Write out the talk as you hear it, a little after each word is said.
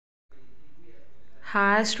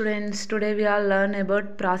Hi students, today we are learn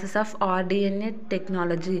about process of rDNA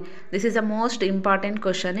technology. This is the most important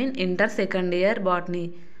question in inter second year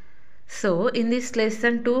botany. So in this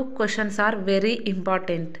lesson two questions are very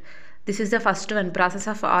important. This is the first one, process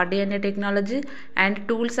of rDNA technology and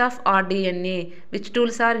tools of rDNA. Which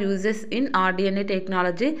tools are uses in rDNA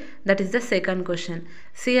technology? That is the second question.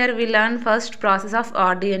 So here we learn first process of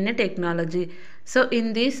rDNA technology. So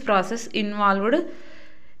in this process involved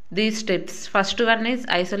these steps. First one is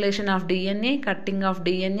isolation of DNA, cutting of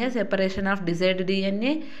DNA, separation of desired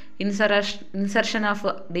DNA, insertion of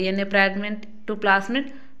DNA fragment to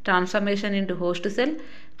plasmid, transformation into host cell,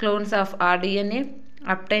 clones of rDNA,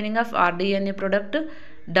 obtaining of rDNA product,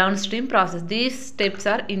 downstream process. These steps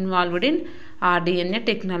are involved in rDNA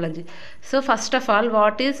technology. So first of all,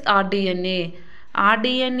 what is rDNA?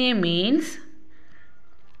 rDNA means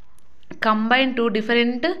combine two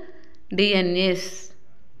different DNAs.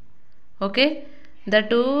 Okay, the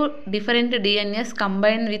two different DNAs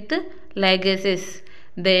combine with ligases,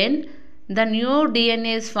 then the new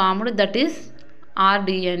DNA is formed, that is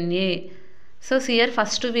rDNA. So here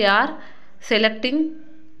first we are selecting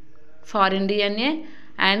foreign DNA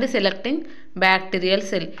and selecting bacterial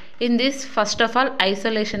cell. In this, first of all,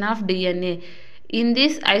 isolation of DNA. In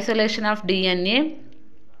this isolation of DNA,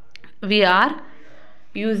 we are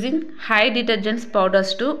using high detergents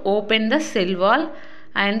powders to open the cell wall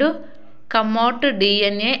and come out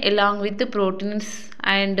DNA along with the proteins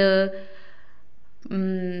and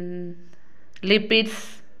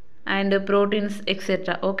lipids and proteins,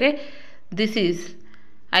 etc. Okay, this is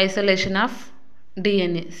isolation of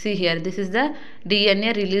DNA. See here, this is the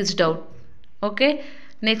DNA released out. Okay,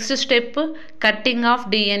 next step, cutting of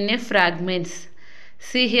DNA fragments.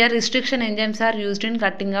 See here, restriction enzymes are used in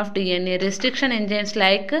cutting of DNA. Restriction enzymes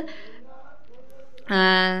like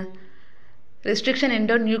restriction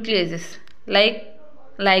endonucleases like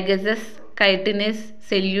ligases, chitinase,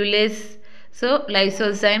 cellulase, so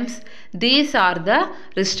lysozymes. These are the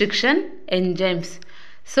restriction enzymes.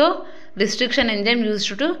 So restriction enzyme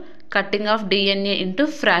used to cutting of DNA into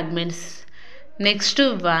fragments. Next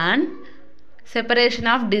one, separation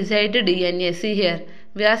of desired DNA. See here,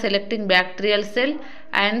 we are selecting bacterial cell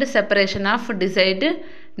and separation of desired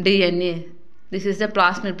DNA. This is the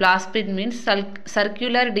plasmid. Plasmid means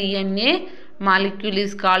circular DNA molecule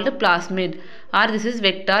is called plasmid, or this is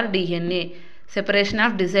vector DNA. Separation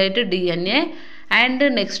of desired DNA. And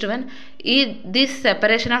next one is this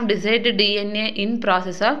separation of desired DNA in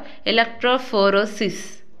process of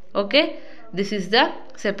electrophoresis. Okay, this is the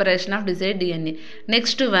separation of desired DNA.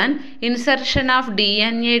 Next one, insertion of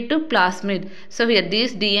DNA to plasmid. So here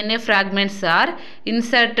these DNA fragments are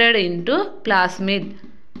inserted into plasmid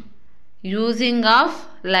using of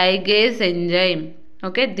ligase enzyme.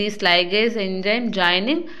 Okay, this ligase enzyme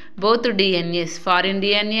joining both DNAs, foreign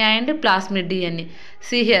DNA and plasmid DNA.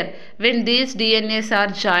 See here, when these DNAs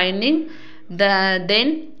are joining,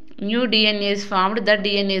 then new DNA is formed. The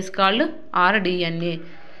DNA is called rDNA.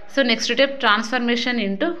 So next step, transformation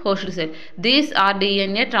into host cell. These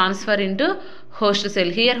rDNA transfer into host cell.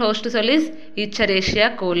 Here host cell is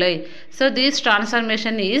Escherichia coli. So this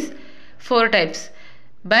transformation is 4 types,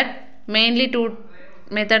 but mainly 2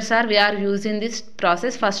 methods are we are using this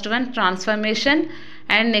process. First one, transformation,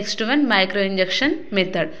 and next one, microinjection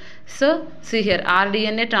method. So see here,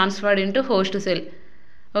 rDNA transferred into host cell.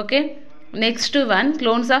 Okay, next one,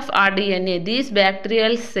 clones of rDNA. These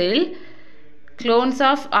bacterial cell clones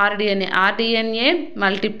of rDNA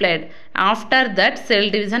multiplied. After that, cell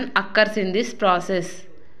division occurs in this process.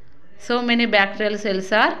 So many bacterial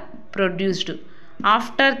cells are produced.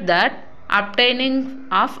 After that, obtaining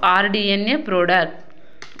of rDNA product.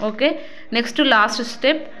 Okay, next to last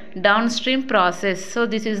step, downstream process. So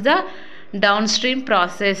this is the downstream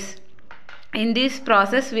process. In this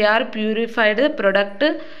process, we are purified the product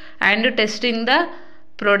and testing the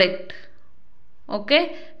product.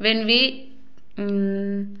 Okay, when we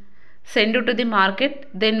send it to the market,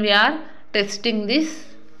 then we are testing this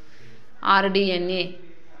rDNA.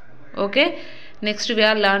 Okay, next we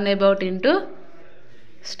are learn about into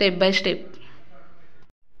step by step.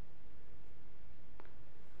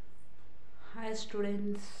 Hi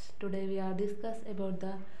students, today we are discuss about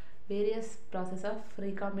the various process of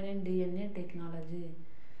recombinant DNA technology.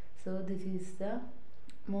 So this is the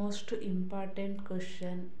most important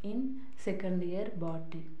question in second year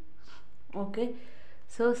botany. Okay,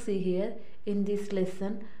 so see here, in this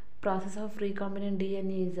lesson, process of recombinant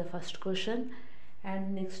DNA is the first question,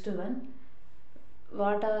 and next one,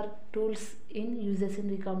 what are tools in uses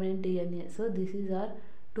in recombinant DNA. So this is our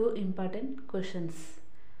 2 important questions.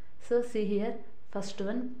 So see here, first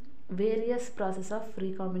one, various process of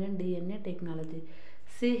recombinant DNA technology.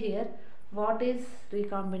 See here, what is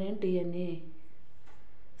recombinant DNA?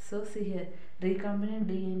 So see here, recombinant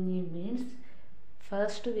DNA means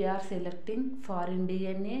first we are selecting foreign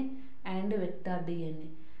DNA and vector DNA,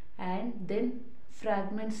 and then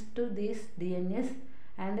fragments to these DNAs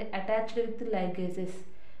and attached with ligases,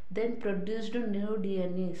 then produced new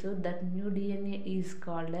DNA. So that new DNA is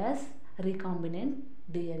called as recombinant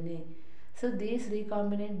DNA. So this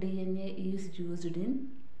recombinant DNA is used in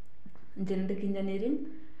genetic engineering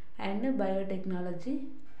and biotechnology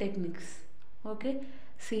techniques. Okay,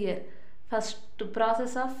 see here, first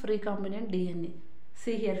process of recombinant DNA.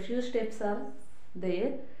 See here, few steps are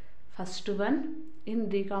there. First one, in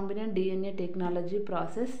recombinant DNA technology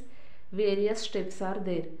process, various steps are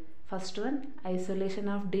there. First one, isolation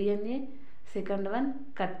of DNA. Second one,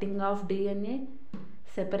 cutting of DNA,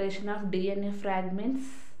 separation of DNA fragments,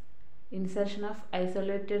 insertion of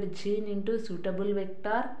isolated gene into suitable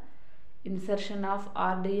vector, insertion of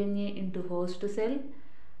rDNA into host cell,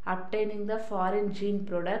 obtaining the foreign gene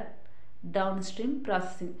product, downstream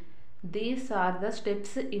processing. These are the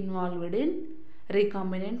steps involved in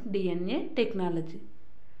recombinant DNA technology.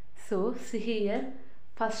 So see here,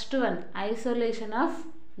 first one, isolation of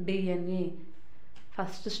DNA.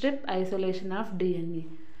 First step, isolation of DNA.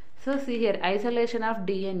 So see here, isolation of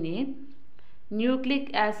DNA.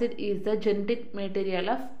 Nucleic acid is the genetic material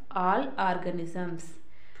of all organisms.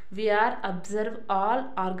 We are observe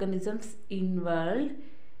all organisms in world.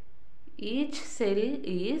 Each cell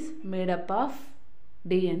is made up of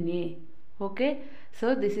DNA. Okay,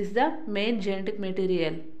 so this is the main genetic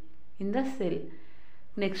material in the cell.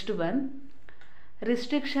 Next one,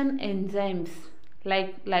 restriction enzymes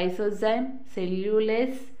like lysozyme,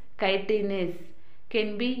 cellulase, chitinase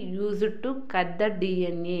can be used to cut the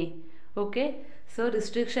DNA. Okay, so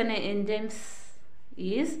restriction enzymes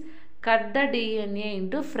is cut the DNA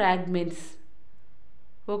into fragments.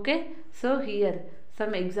 Okay, so here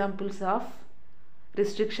some examples of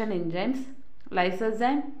restriction enzymes: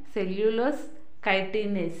 lysozyme, cellulose,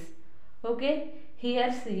 chitinase. Okay,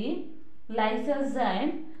 here see,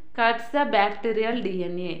 lysozyme cuts the bacterial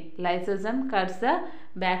DNA. Lysozyme cuts the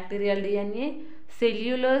bacterial DNA.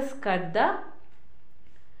 Cellulose cut the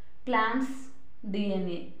plant's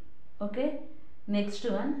DNA. Okay, next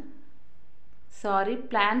one, sorry,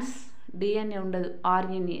 plants DNA undadu,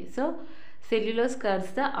 RNA. So cellulose cuts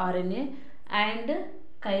the RNA, and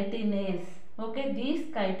chitinase. Okay, these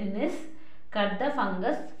chitinase cut the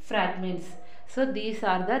fungus fragments. So these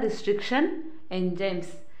are the restriction enzymes.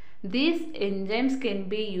 These enzymes can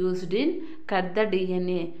be used in cut the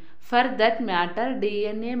DNA. For that matter,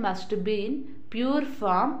 DNA must be in pure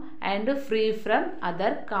form and free from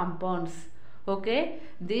other compounds. Okay,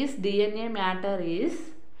 this DNA matter is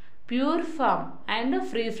pure form and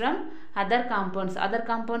free from other compounds. Other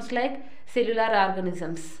compounds like cellular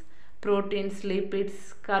organisms, proteins,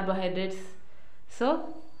 lipids, carbohydrates.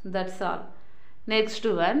 So that's all. Next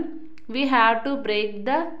one, we have to break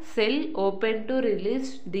the cell open to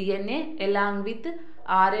release DNA along with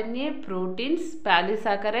RNA, proteins,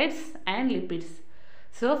 polysaccharides and lipids.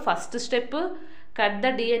 So first step, cut the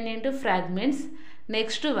DNA into fragments.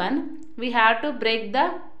 Next one, we have to break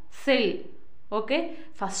the cell. Okay,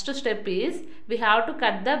 first step is we have to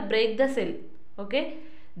break the cell. Okay,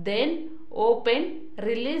 then open,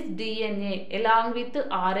 release DNA along with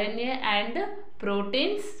RNA and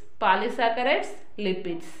proteins, polysaccharides,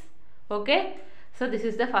 lipids. Okay, so this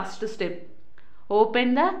is the first step.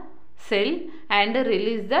 Open the cell and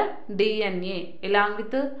release the DNA along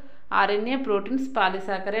with RNA, proteins,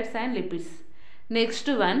 polysaccharides and lipids. Next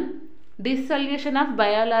one, dissolution of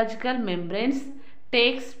biological membranes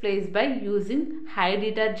takes place by using high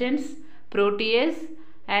detergents, protease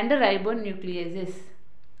and ribonucleases.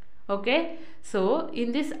 Okay, so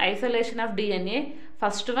in this isolation of DNA,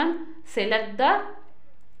 first one, select the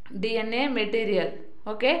DNA material.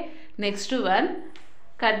 Okay, next one,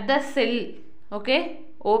 cut the cell. Okay,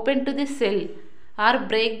 open to the cell or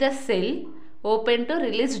break the cell open to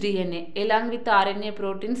release DNA along with RNA,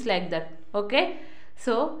 proteins, like that. Okay,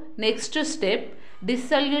 so next step,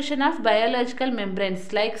 dissolution of biological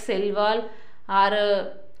membranes like cell wall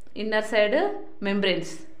or inner side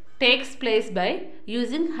membranes takes place by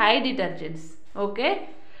using high detergents. Okay,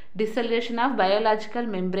 dissolution of biological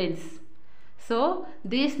membranes. So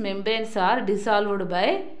these membranes are dissolved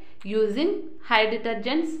by using high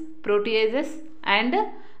detergents, proteases and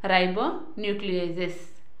ribonucleases.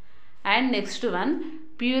 And next one,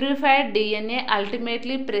 purified DNA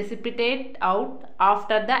ultimately precipitate out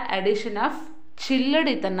after the addition of chilled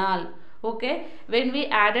ethanol. Okay, when we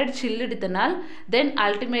added chilled ethanol, then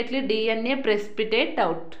ultimately DNA precipitate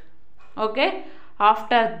out. Okay,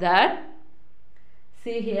 after that,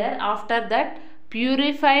 see here, after that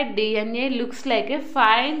purified DNA looks like a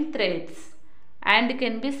fine threads and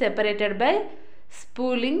can be separated by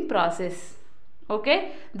spooling process.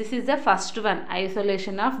 Okay, this is the first one,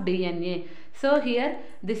 isolation of DNA. So here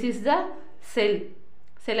this is the cell,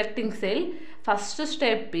 selecting cell. First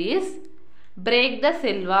step is break the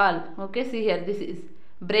cell wall. Okay, see here, this is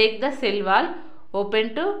break the cell wall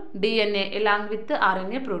open to DNA along with the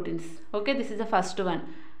RNA proteins. Okay, this is the first one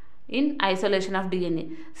in isolation of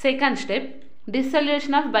DNA. Second step,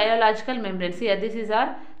 dissolution of biological membranes. Here this is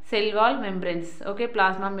our cell wall membranes. Okay,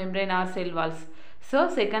 plasma membrane or cell walls.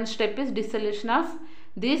 So second step is dissolution of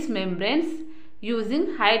these membranes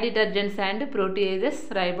using high detergents and proteases,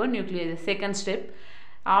 ribonucleases. Second step.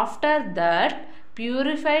 After that,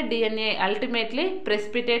 purified DNA ultimately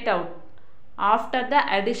precipitate out after the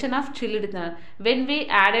addition of chilled ethanol. When we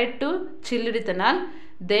added to chilled ethanol,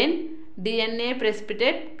 then DNA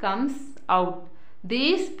precipitate comes out.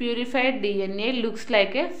 These purified DNA looks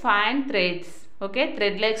like a fine threads, okay,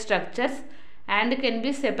 thread-like structures, and can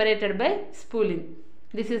be separated by spooling.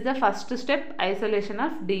 This is the first step, isolation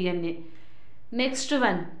of DNA. Next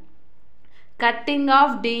one, cutting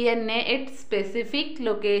of DNA at specific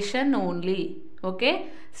location only. Okay,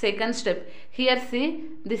 second step. Here see,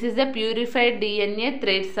 this is the purified DNA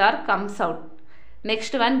threads are comes out.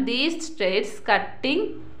 Next one, these threads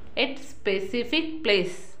cutting at specific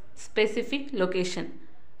place, specific location.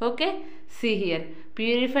 Okay, see here,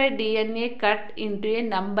 purified DNA cut into a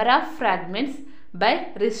number of fragments by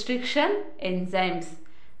restriction enzymes.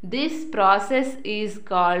 This process is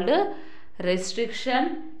called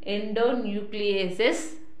restriction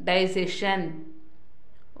endonucleases digestion.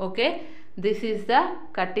 Okay, this is the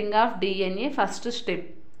cutting of DNA first step.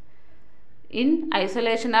 In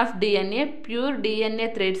isolation of DNA, pure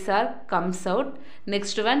DNA threads are comes out.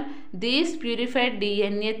 Next one, these purified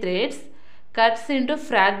DNA threads cuts into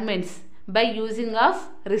fragments by using of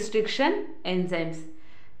restriction enzymes.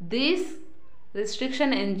 These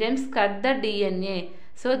restriction enzymes cut the DNA.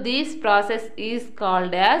 So this process is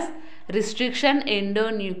called as restriction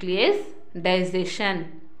endonuclease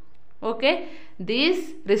digestion. Okay,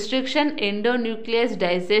 these restriction endonuclease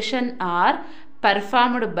digestion are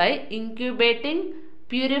performed by incubating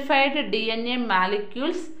purified DNA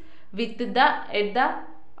molecules with the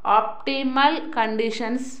optimal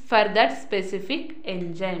conditions for that specific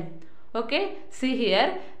enzyme. Okay, see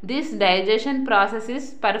here, this digestion process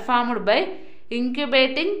is performed by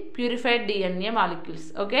incubating purified DNA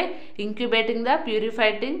molecules. Okay, incubating the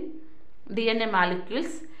purified DNA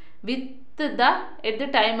molecules with at the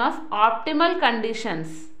time of optimal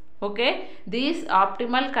conditions. Okay, these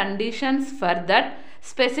optimal conditions for that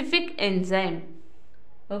specific enzyme.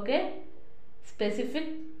 Okay, specific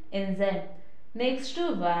enzyme. Next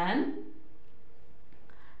one,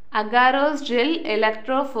 agarose gel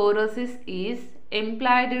electrophoresis is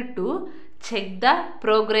employed to check the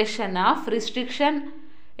progression of restriction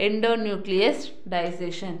endonuclease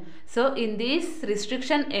digestion. So in this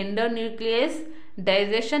restriction endonuclease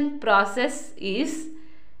digestion process is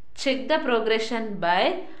check the progression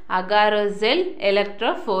by agarose gel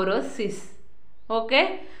electrophoresis.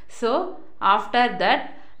 Okay, so after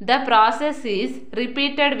that the process is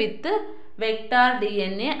repeated with vector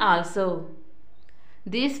DNA also.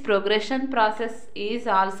 This progression process is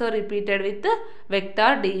also repeated with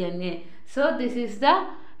vector DNA. So this is the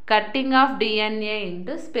cutting of DNA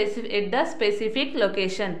into at the specific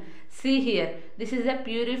location. See here, this is a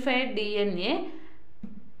purified DNA.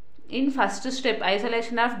 In first step,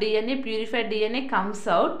 isolation of DNA, purified DNA comes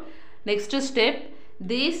out. Next step,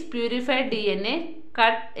 this purified DNA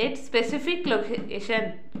cut at specific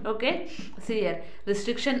location. Okay, see here,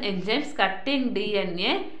 restriction enzymes cutting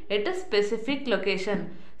DNA at a specific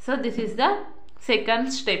location. So this is the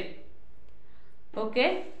second step.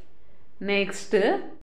 Okay, next